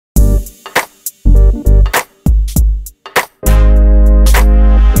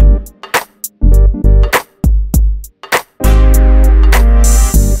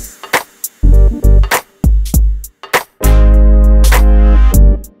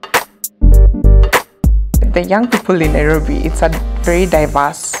the young people in Nairobi, it's a very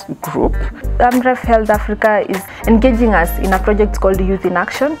diverse group. AMREF Health Africa is engaging us in a project called Youth in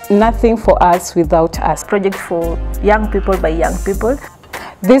Action. Nothing for us without us. Project for young people by young people.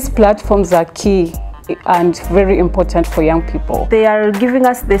 These platforms are key and very important for young people. They are giving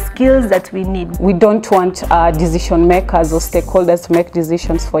us the skills that we need. We don't want decision makers or stakeholders to make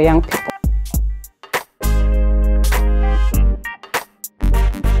decisions for young people.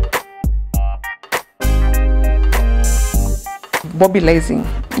 Mobilizing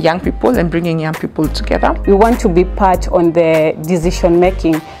young people and bringing young people together. We want to be part on the decision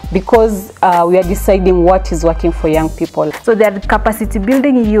making because we are deciding what is working for young people. So they are capacity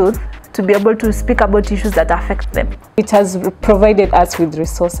building youth to be able to speak about issues that affect them. It has provided us with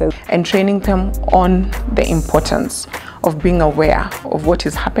resources. And training them on the importance of being aware of what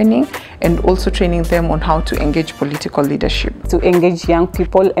is happening, and also training them on how to engage political leadership. To engage young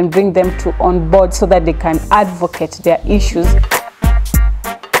people and bring them on board so that they can advocate their issues.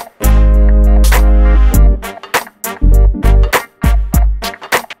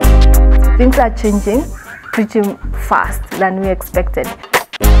 Things are changing pretty fast than we expected.